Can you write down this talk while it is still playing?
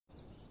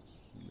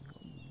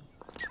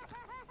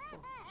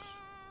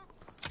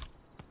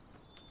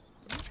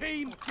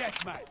Team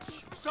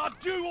deathmatch.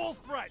 Subdue all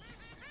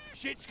threats.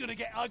 Shit's gonna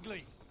get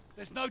ugly.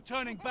 There's no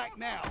turning back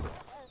now.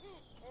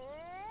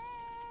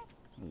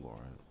 I'm going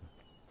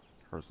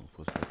to heard some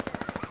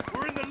footsteps.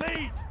 We're in the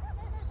lead.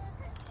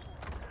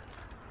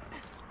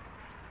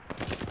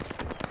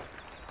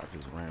 I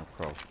just ran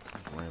past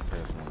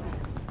one.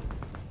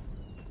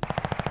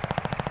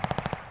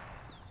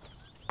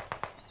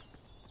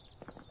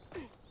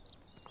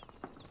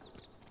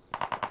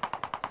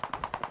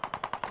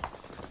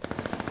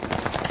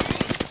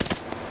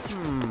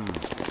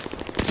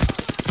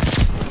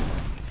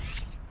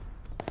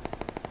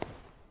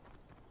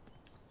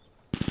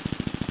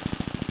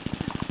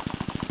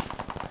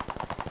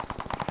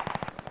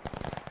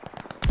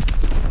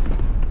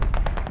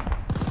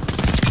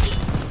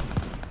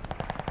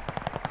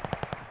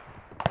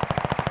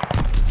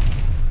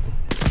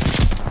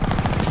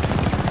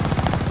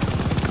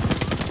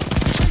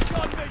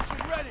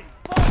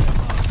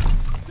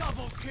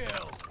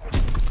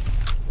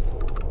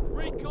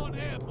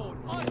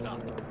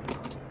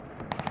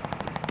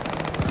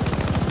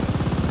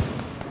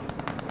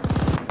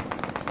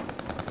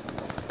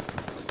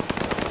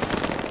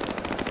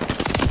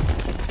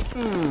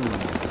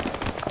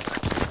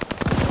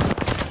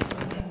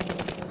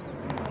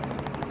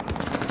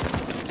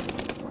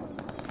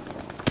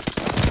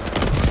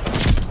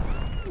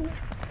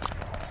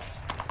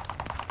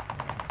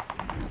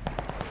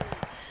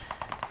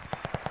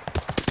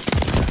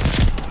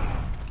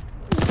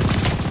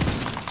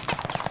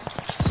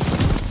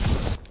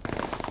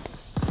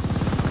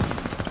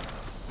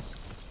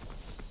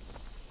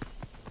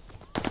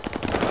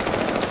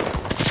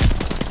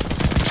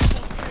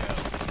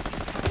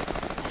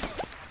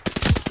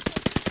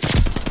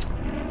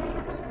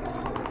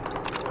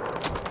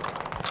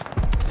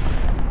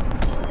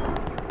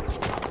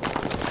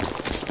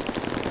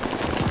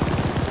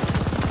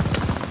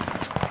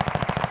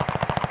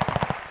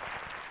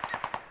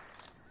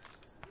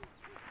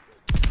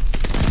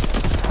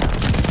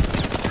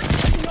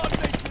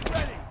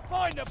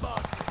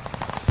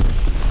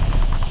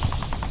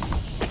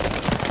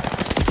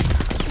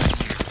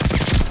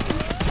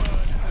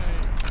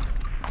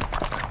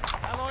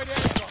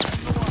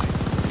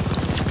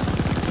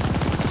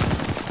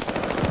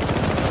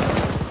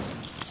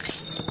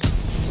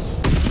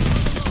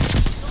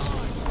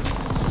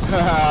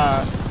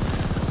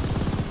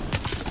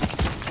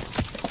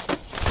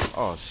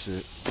 Oh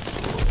shit.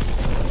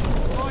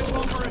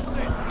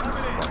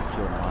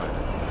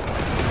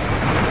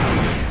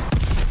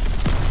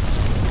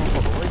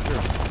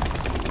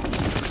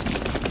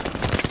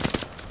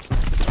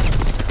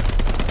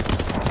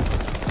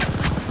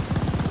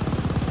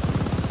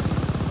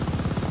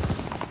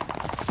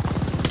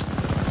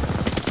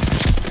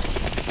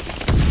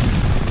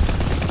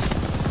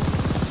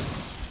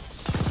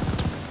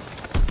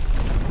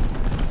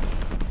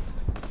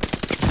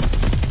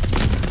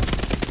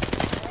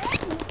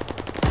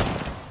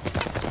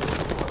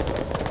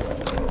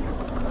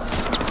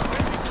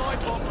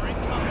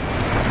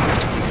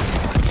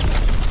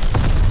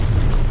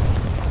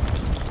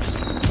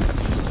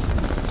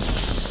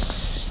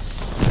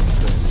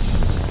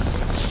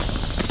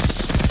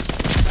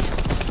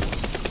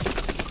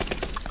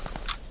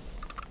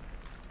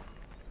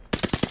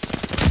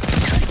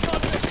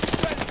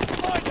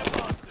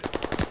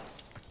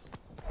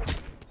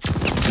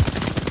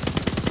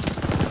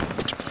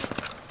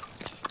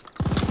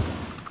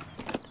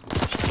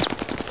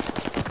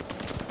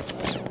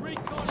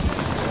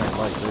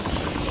 Like this.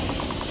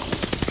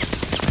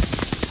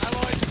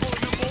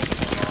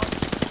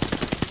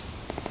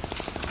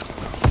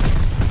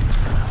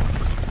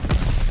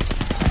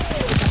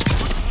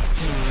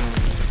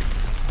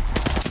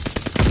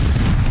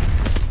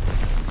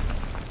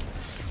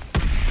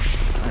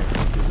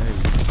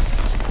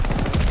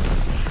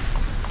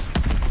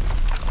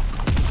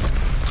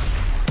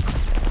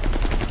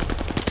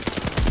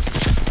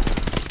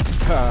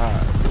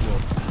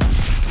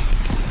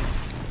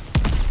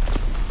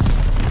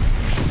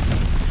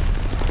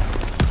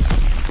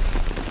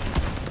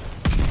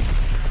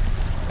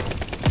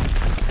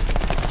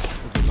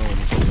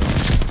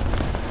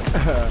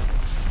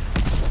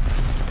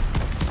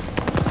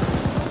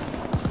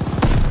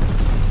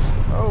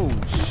 Oh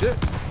shit.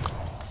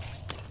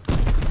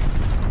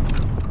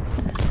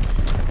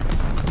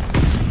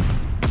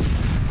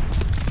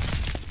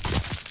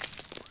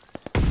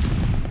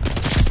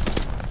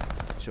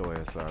 Get your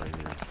ass out of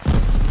here.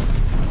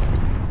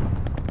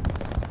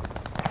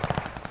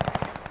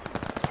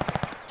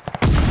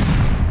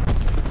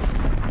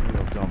 Get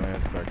your dumb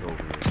ass back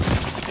over here.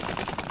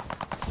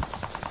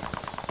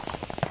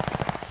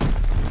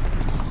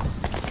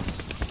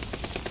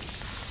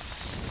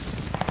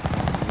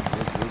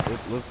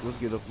 Let's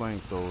get a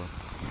flamethrower.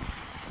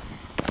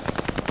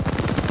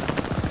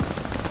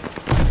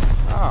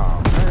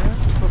 Oh man,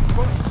 what the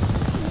fuck?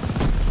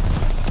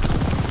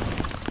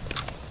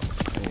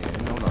 Yeah,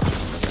 no,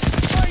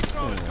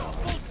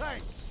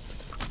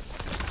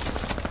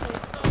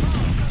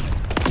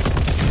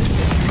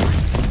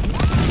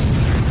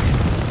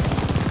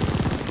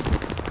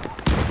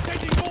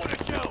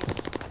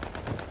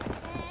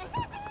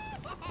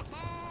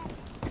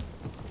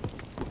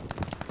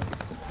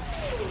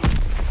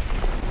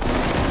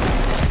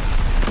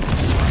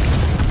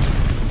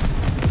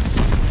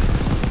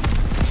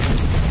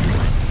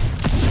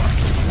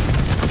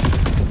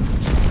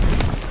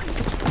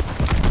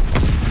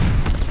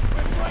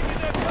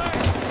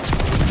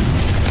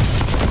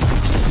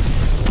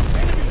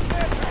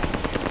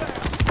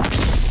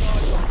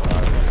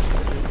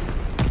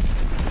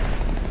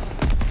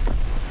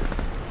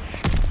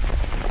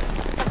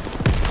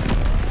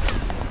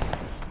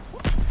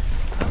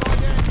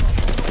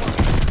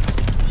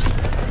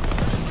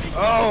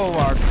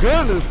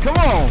 goodness, come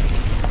on!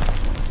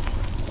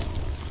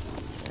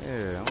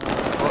 Yeah, I'm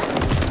fuck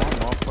niggas, my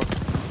motherfucker.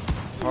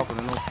 Talking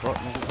to no fuck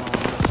niggas on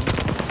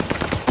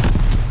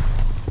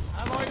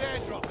Allied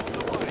airdrop on the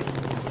way.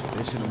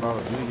 this shit about a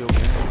video game.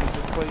 You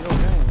just play your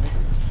game,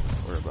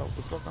 nigga. Worry about what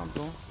the fuck I'm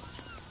doing.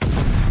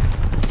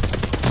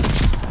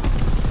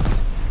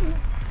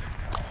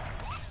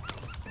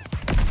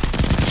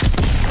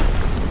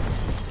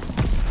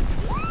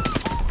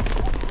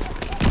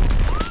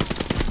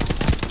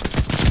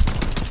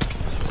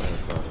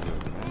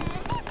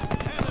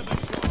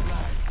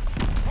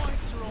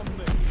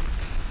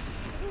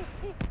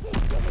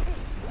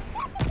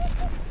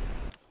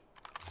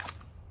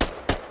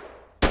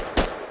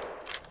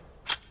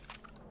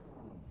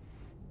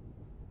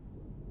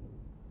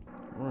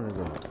 Where did it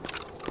go?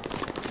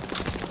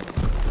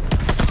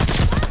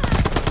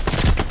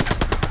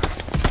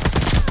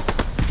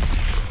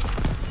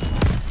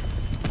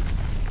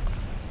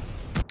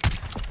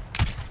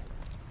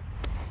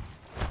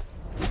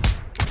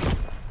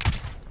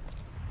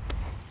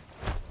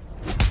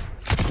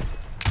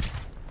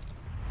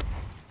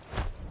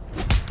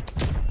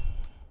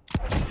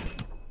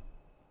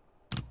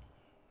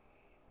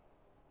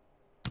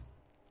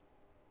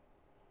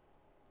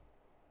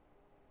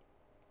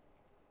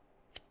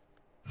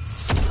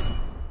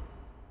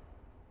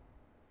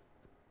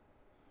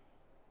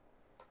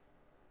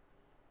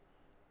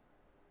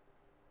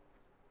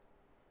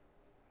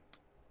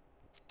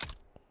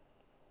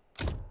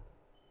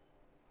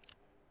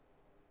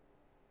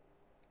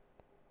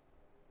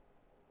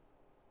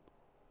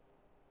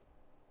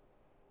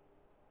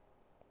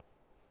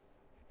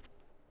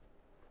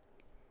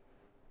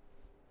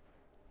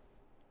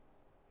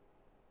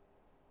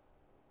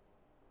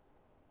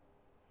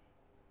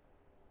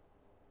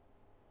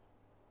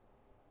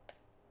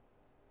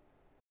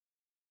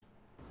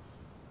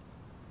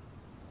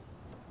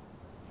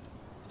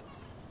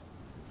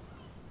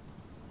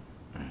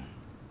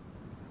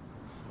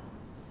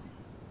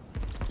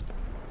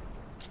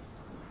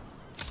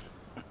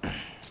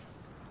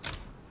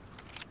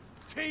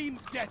 Team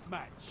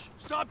deathmatch.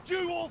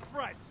 Subdue all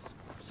threats.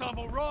 Some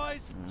will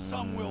rise,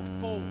 some will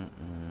fall.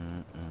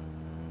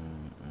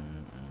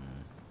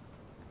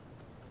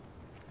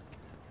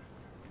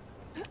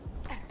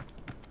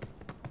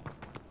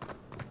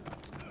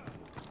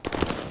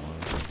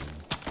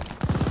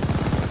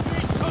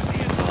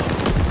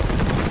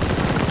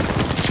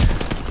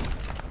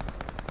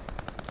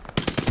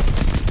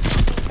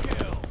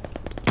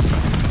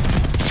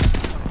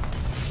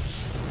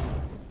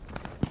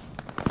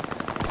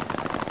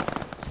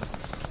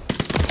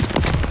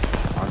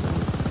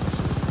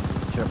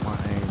 Kept my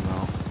aim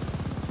out.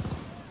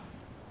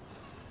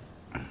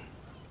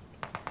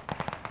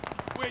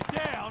 We're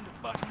down,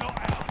 but not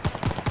out.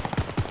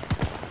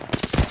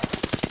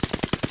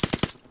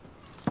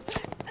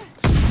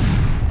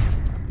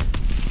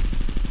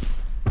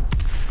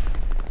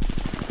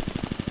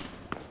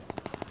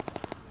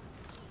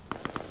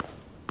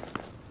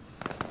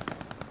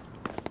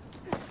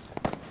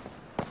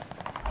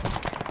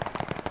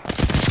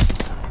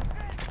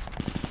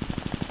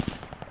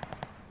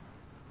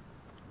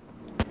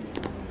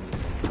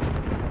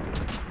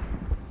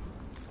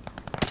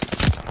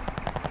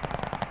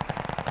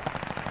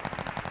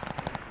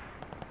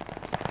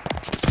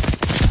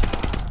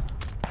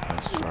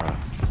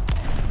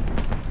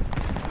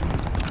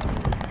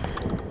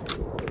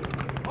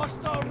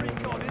 Hostile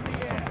recon in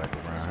the air.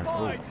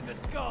 Spies in the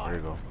sky. There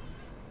you go.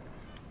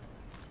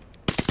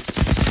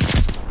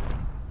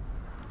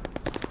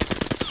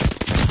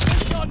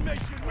 On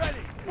mission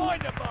ready.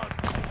 Find a bus.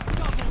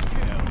 Double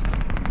kill.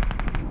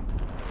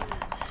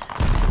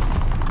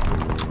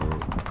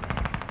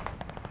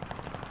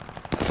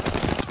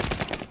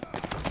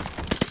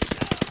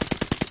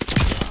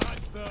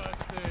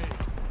 Bloodthirsty.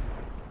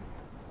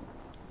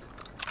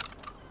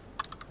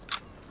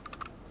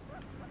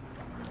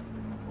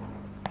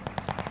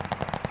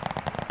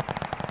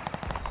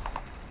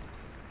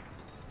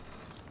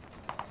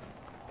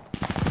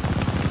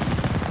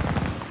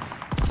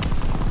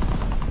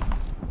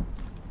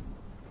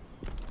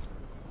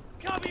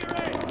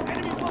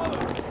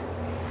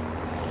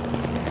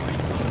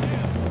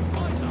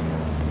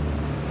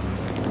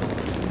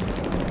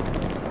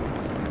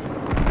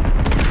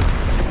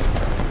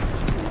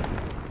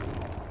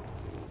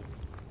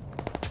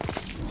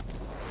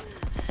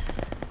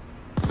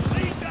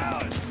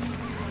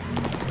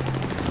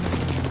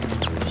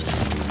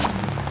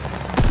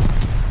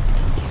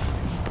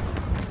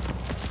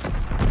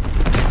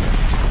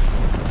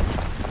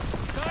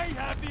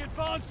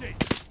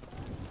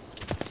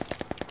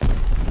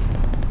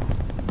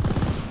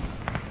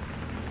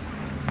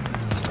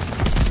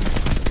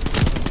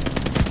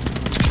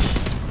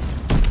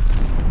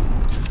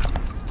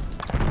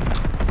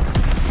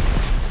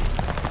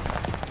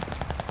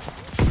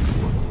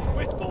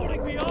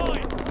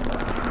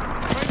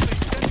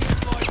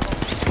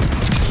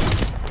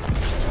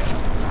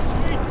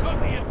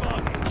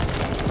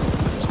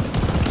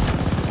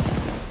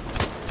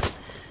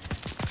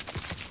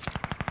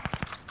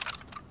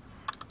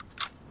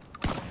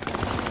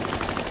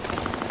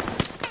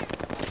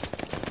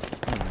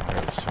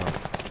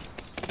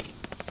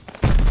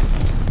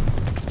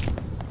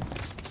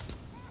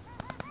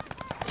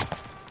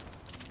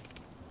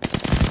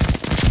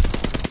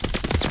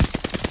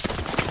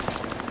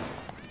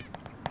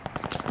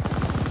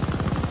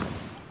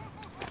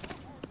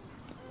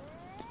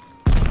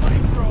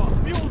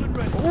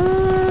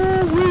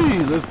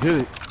 let's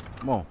get it.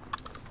 Come on.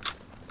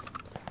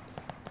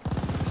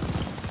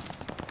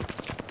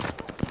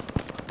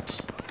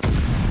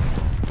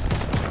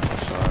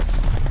 Shot.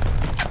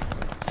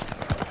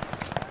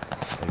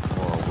 They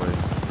far away.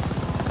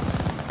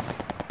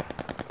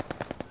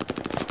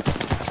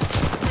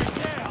 We're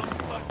down,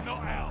 but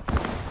not out.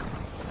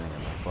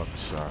 Damn,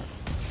 fucking shot.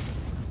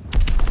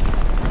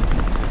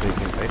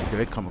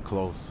 They coming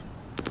close.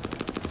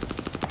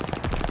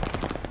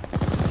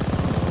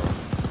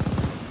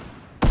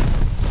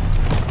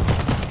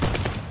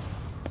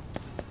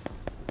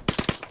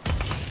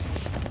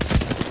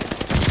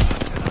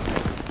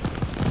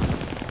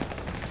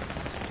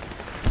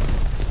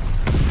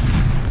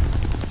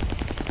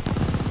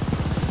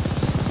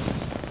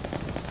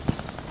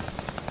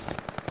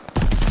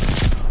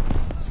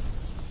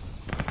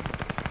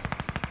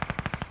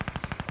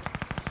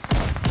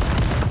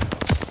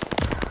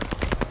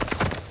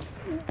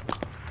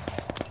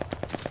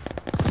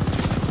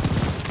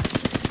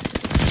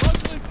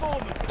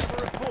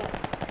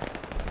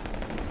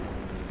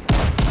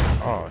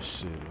 Oh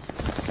shit.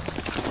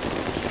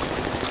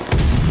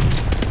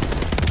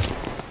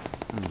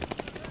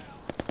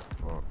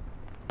 Fuck.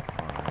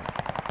 Alright.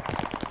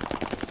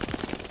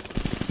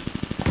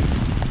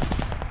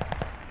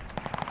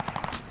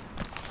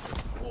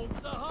 Warms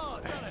the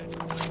heart, doesn't it?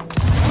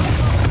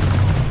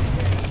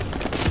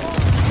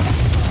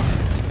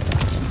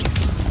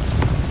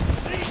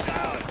 He's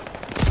down.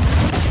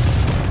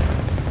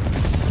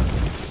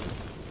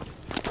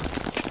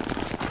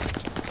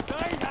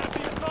 They have the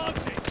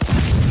advantage.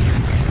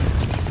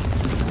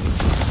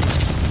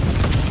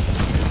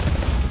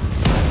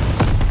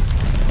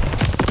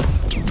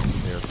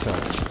 They're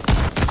tough.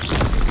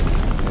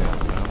 Yeah,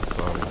 man, I'm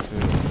sorry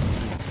too.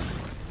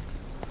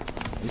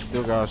 He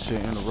still got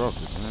shit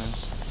interrupted, man.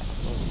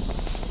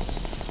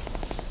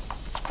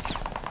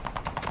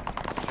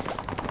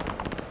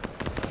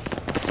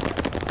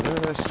 Yeah,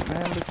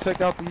 man, let's check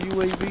out the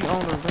UAV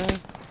owner, man.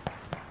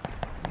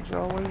 What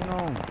y'all waiting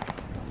on?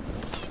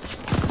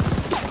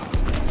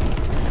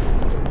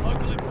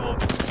 Local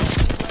informant.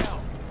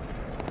 Out.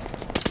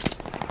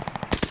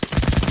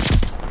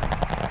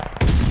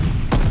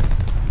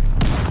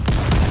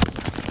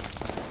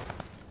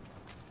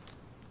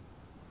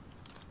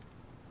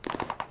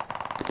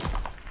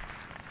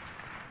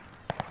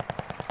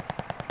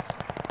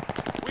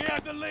 We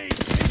have the lead.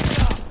 Keep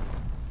it up.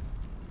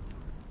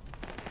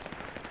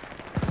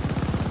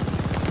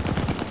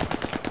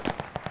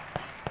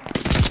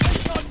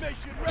 Recon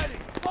mission ready.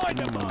 Find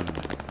them on.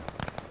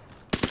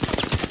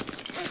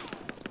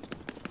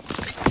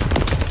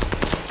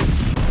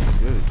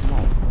 Get it, come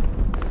on.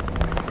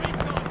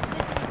 Recon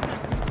quick in a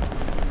second.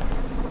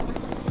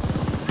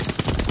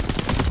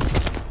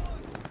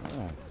 Come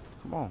on,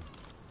 come on.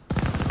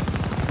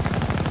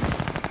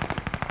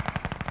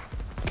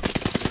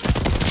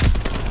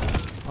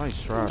 Nice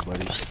try,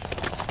 buddy.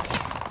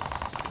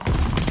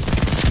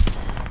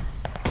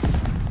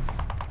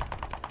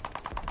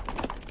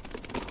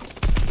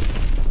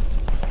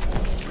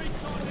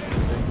 Recon in.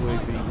 Big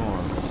UAV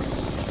going.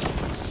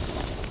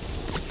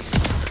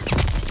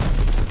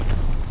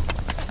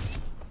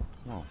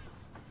 Come on.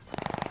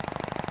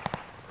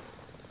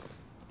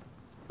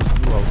 I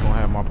knew I was gonna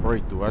have my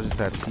breakthrough. I just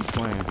had to keep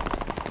playing.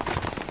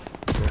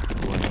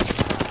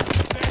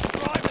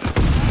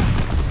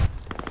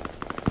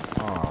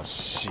 Oh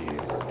shit.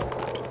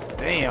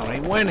 Damn, they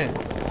winning.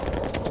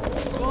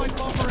 Flying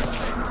bomber in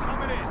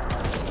coming in.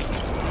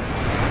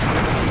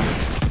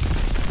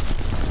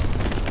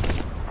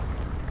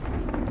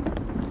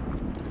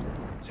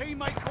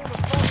 Teammate called a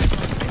bomb.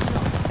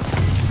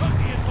 Took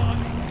the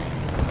advantage.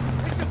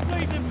 It's a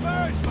bleeding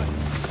embarrassment.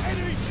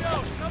 Enemy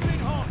shells coming in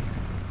hot.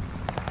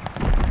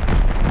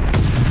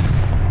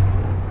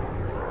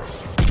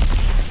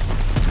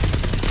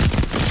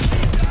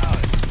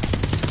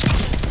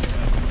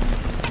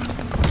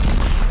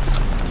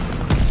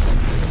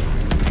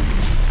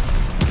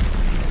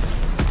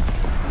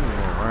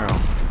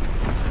 Around.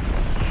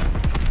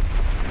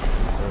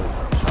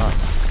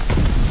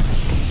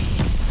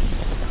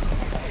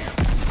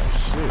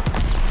 Shit.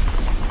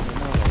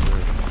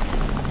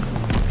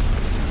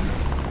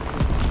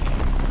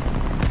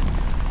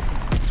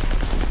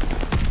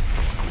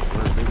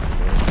 Where is this,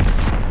 man?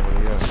 Oh,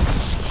 yeah.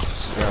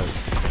 Got it.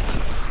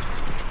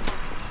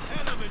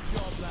 Hell of a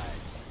job, lad.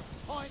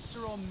 Pints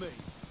are on me.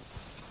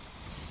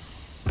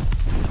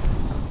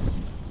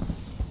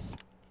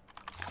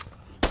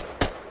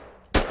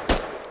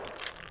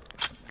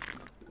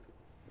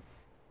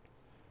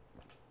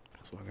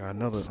 So I got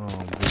another video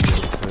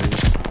to say.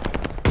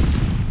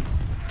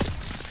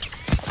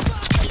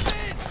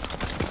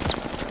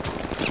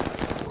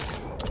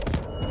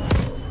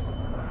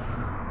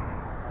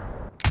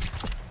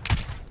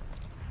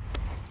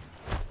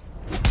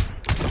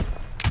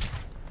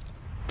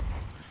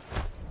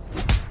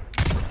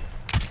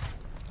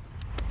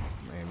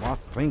 Man, my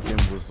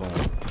thinking was on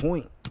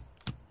point.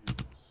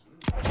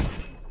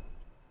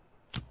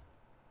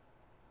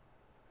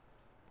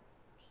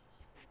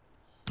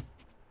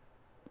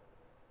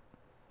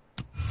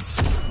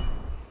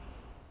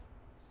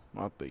 My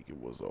I think it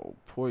was old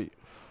point.